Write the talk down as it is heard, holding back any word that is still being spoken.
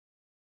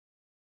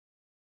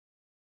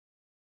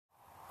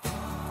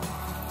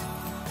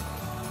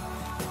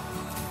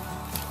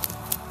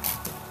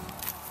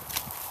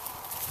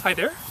Hi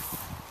there.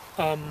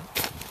 I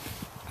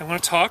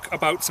want to talk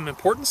about some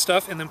important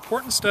stuff, and the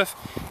important stuff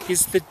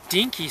is the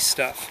DINKY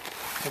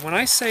stuff. And when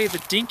I say the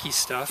DINKY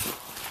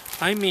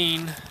stuff, I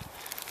mean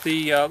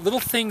the little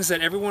things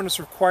that everyone is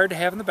required to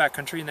have in the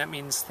backcountry, and that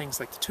means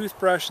things like the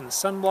toothbrush and the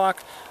sunblock.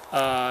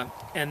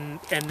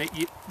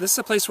 This is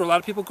a place where a lot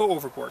of people go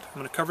overboard. I'm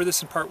going to cover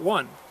this in part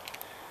 1.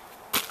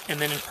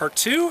 And then in part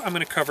 2, I'm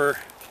going to cover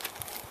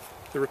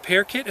the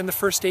repair kit and the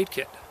first aid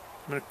kit.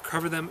 I'm going to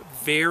cover them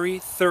very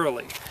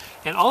thoroughly.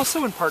 And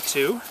also in part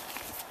 2,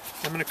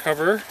 I'm going to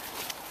cover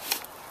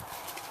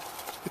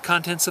the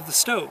contents of the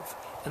stove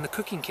and the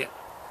cooking kit.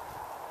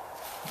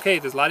 Okay,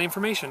 there's a lot of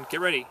information.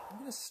 Get ready. I'm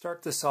going to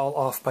start this all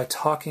off by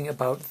talking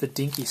about the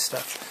DINKY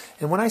stuff.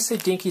 And when I say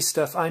DINKY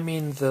stuff, I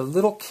mean the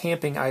little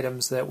camping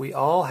items that we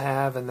all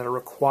have and that are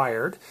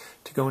required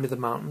to go into the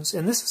mountains.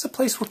 And this is a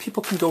place where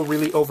people can go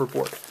really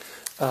overboard.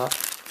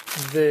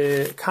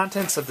 The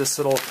contents of this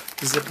little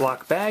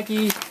Ziploc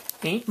baggie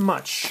ain't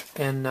much,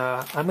 and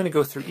I'm going to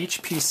go through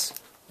each piece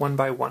one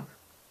by one.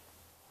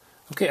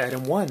 Okay,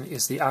 item 1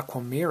 is the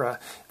Aquamira.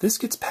 This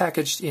gets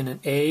packaged in an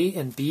A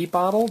and B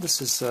bottle.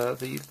 This is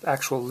the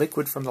actual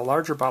liquid from the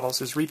larger bottles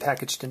is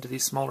repackaged into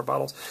these smaller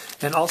bottles.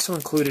 And also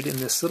included in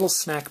this little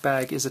snack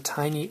bag is a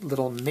tiny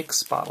little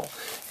mix bottle.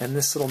 And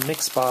this little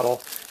mix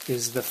bottle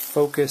is the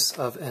focus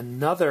of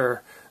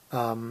another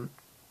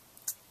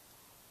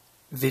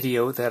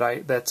video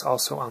that's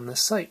also on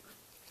this site.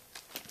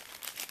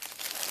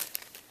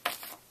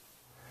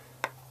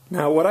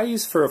 Now, what I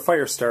use for a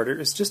fire starter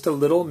is just a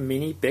little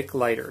mini Bic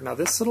lighter. Now,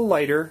 this little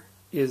lighter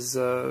is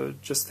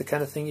just the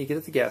kind of thing you get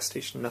at the gas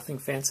station. Nothing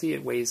fancy.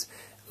 It weighs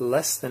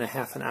less than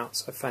 ½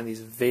 ounce. I find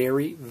these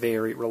very,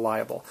 very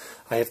reliable.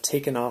 I have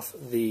taken off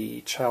the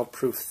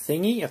child-proof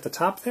thingy at the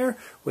top there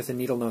with a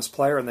needle nose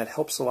plier, and that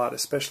helps a lot,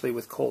 especially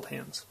with cold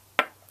hands.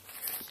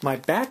 My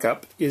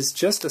backup is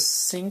just a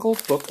single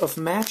book of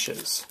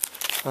matches.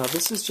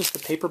 This is just a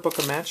paper book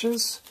of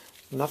matches.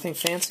 Nothing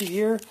fancy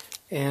here.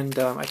 And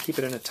I keep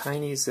it in a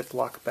tiny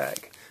Ziploc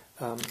bag.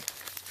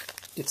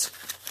 It's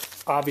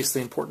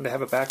obviously important to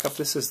have a backup.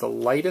 This is the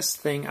lightest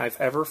thing I've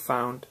ever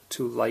found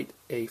to light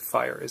a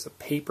fire, is a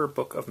paper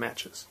book of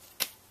matches.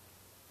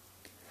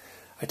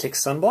 I take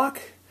sunblock,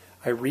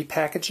 I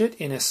repackage it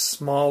in a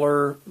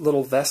smaller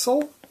little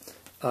vessel,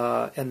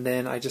 and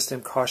then I just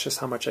am cautious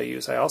how much I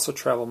use. I also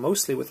travel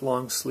mostly with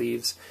long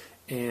sleeves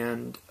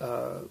and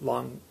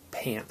long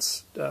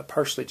pants,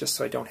 partially just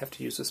so I don't have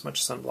to use as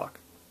much sunblock.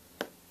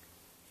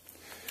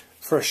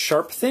 For a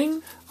sharp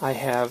thing, I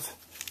have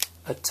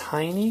a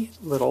tiny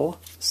little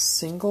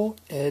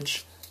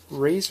single-edge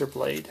razor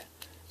blade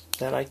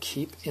that I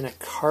keep in a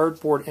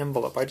cardboard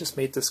envelope. I just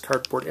made this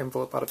cardboard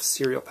envelope out of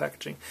cereal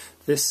packaging.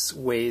 This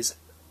weighs,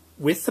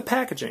 with the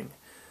packaging,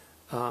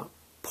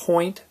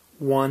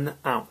 0.1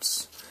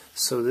 ounce.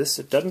 So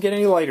it doesn't get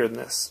any lighter than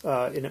this.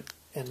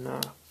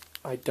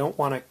 I don't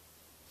want to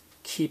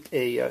keep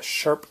a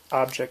sharp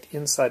object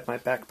inside my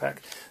backpack,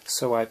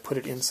 so I put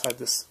it inside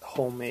this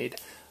homemade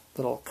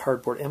little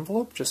cardboard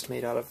envelope just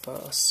made out of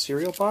a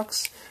cereal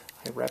box.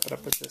 I wrap it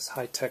up with this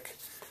high-tech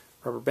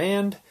rubber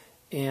band,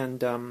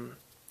 and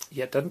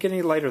yeah, it doesn't get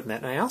any lighter than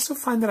that. And I also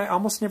find that I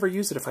almost never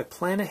use it. If I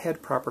plan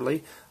ahead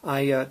properly,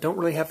 I don't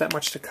really have that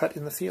much to cut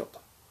in the field.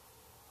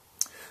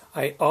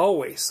 I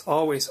always,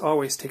 always,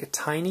 always take a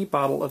tiny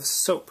bottle of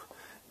soap.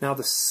 Now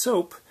the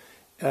soap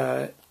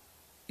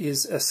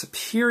is a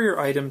superior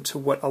item to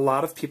what a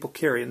lot of people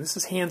carry, and this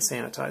is hand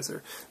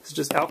sanitizer. This is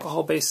just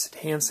alcohol-based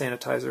hand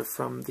sanitizer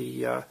from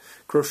the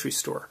grocery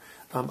store.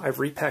 I've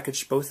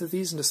repackaged both of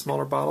these into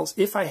smaller bottles.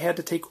 If I had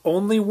to take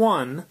only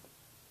one,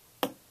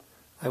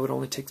 I would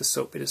only take the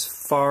soap. It is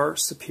far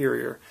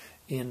superior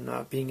in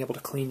being able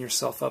to clean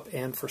yourself up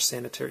and for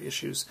sanitary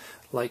issues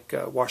like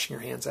washing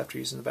your hands after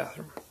using the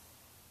bathroom.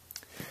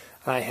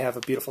 I have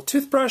a beautiful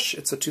toothbrush.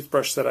 It's a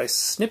toothbrush that I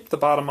snipped the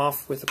bottom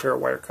off with a pair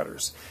of wire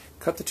cutters.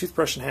 Cut the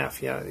toothbrush in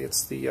half. Yeah,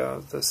 it's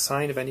the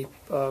sign of any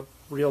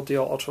real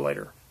deal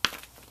ultralighter.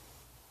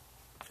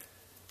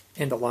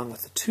 And along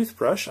with the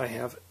toothbrush, I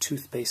have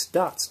toothpaste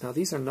dots. Now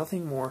these are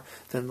nothing more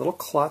than little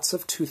clots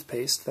of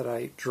toothpaste that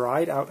I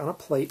dried out on a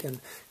plate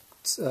and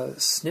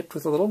snipped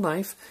with a little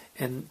knife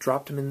and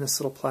dropped them in this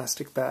little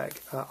plastic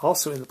bag.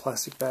 Also in the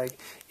plastic bag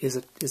is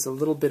a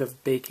little bit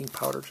of baking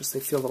powder. Just they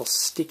feel a little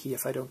sticky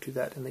if I don't do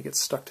that, and they get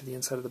stuck to the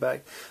inside of the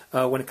bag.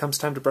 When it comes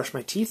time to brush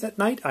my teeth at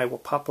night, I will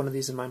pop one of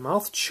these in my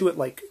mouth, chew it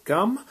like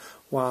gum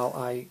while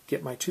I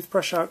get my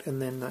toothbrush out,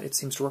 and then it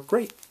seems to work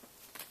great.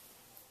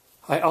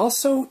 I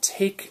also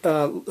take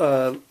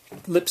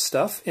lip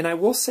stuff, and I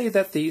will say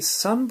that the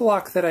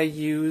sunblock that I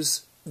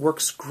use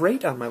works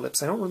great on my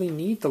lips. I don't really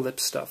need the lip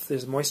stuff.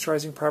 There's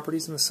moisturizing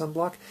properties in the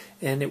sunblock,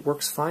 and it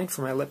works fine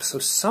for my lips. So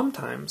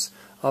sometimes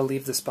I'll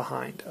leave this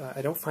behind.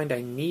 I don't find I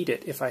need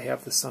it if I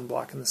have the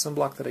sunblock, and the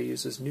sunblock that I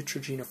use is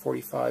Neutrogena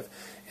 45,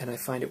 and I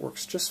find it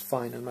works just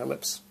fine on my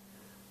lips.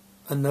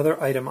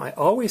 Another item I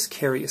always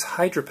carry is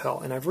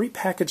Hydropel, and I've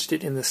repackaged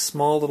it in this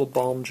small little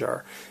balm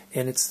jar.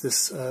 And it's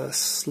this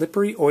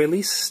slippery,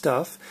 oily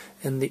stuff,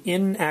 and the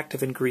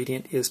inactive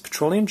ingredient is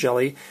petroleum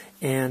jelly,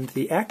 and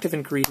the active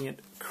ingredient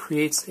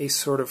creates a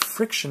sort of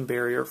friction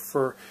barrier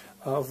for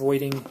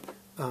avoiding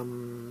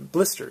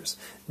blisters.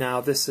 Now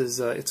this is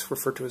it's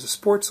referred to as a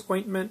sports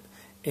ointment,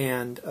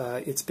 and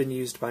it's been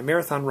used by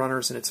marathon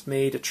runners, and it's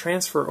made a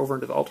transfer over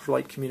into the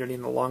ultralight community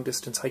and the long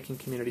distance hiking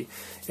community,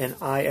 and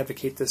I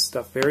advocate this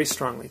stuff very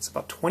strongly. It's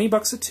about 20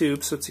 bucks a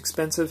tube, so it's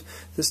expensive.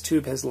 This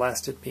tube has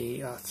lasted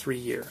me 3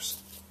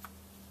 years.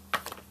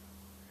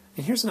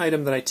 And here's an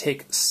item that I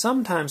take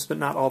sometimes, but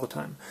not all the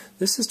time.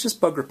 This is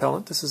just bug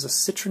repellent. This is a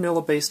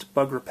citronella-based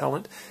bug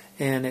repellent,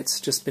 and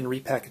it's just been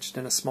repackaged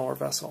in a smaller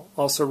vessel.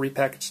 Also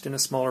repackaged in a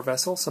smaller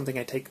vessel, something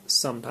I take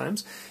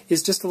sometimes,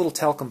 is just a little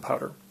talcum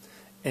powder.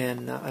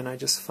 And I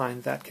just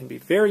find that can be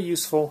very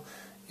useful.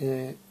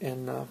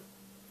 Another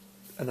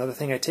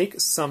thing I take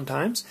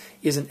sometimes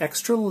is an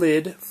extra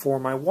lid for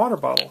my water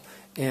bottle.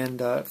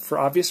 And for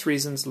obvious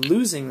reasons,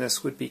 losing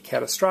this would be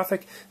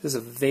catastrophic. This is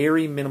a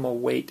very minimal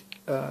weight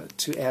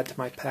to add to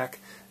my pack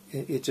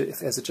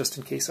as a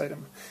just-in-case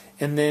item.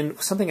 And then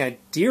something I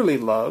dearly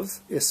love,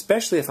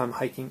 especially if I'm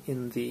hiking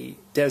in the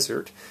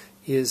desert,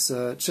 is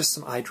just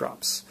some eye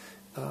drops.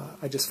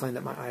 I just find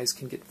that my eyes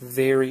can get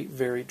very,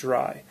 very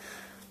dry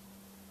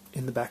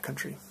in the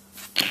backcountry.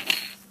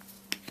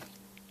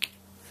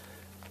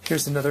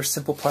 Here's another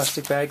simple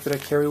plastic bag that I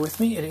carry with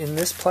me, and in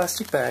this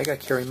plastic bag I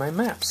carry my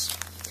maps.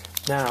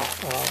 Now,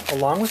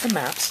 along with the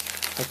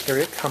maps, I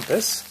carry a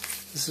compass.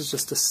 This is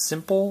just a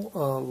simple,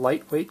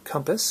 lightweight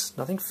compass,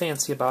 nothing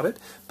fancy about it,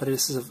 but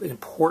this is an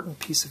important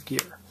piece of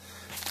gear.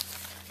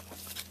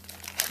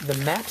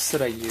 The maps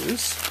that I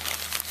use,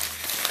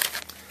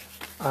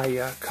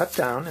 I cut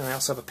down, and I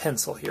also have a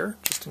pencil here,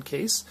 just in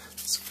case.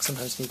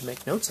 Sometimes need to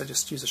make notes. I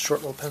just use a short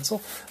little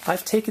pencil.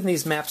 I've taken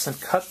these maps and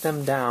cut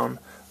them down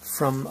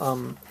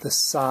from the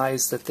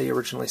size that they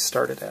originally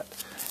started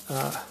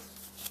at.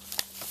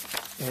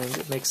 And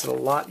it makes it a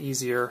lot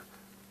easier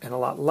and a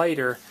lot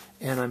lighter,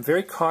 and I'm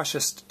very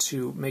cautious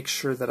to make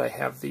sure that I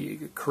have the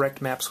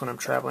correct maps when I'm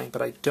traveling,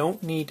 but I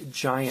don't need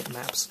giant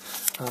maps.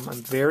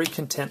 I'm very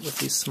content with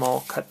these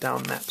small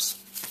cut-down maps.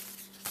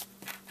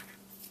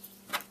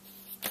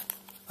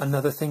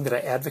 Another thing that I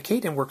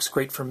advocate and works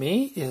great for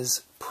me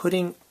is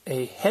putting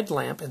a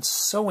headlamp and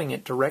sewing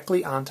it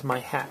directly onto my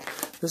hat.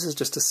 This is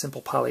just a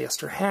simple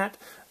polyester hat.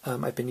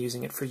 I've been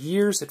using it for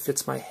years. It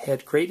fits my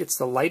head great. It's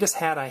the lightest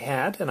hat I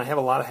had, and I have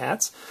a lot of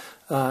hats,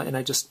 and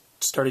I just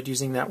started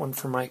using that one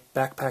for my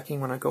backpacking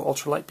when I go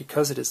ultralight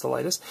because it is the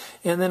lightest.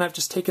 And then I've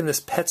just taken this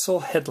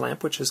Petzl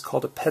headlamp, which is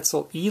called a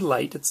Petzl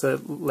E-Light. It's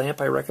a lamp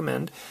I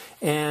recommend,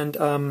 and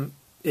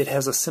it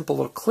has a simple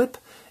little clip,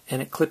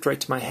 and it clipped right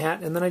to my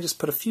hat, and then I just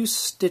put a few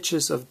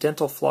stitches of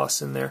dental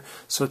floss in there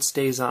so it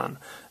stays on.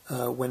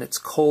 When it's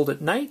cold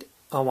at night,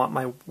 I'll want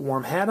my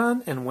warm hat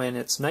on, and when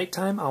it's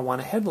nighttime, I'll want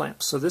a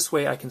headlamp. So this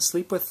way I can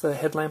sleep with the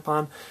headlamp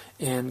on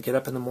and get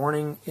up in the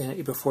morning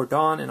before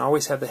dawn and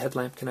always have the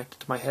headlamp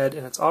connected to my head,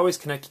 and it's always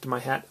connected to my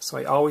hat, so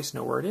I always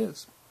know where it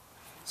is.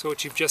 So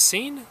what you've just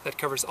seen, that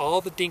covers all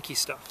the DINKY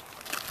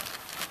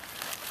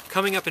stuff.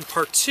 Coming up in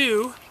part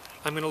 2,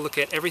 I'm going to look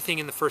at everything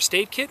in the first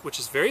aid kit, which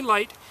is very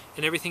light,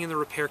 and everything in the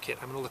repair kit.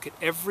 I'm going to look at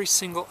every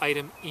single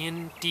item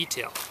in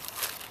detail,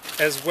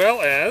 as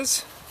well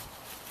as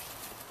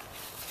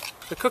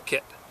the cook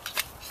kit.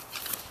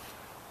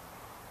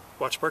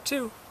 Watch part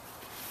 2.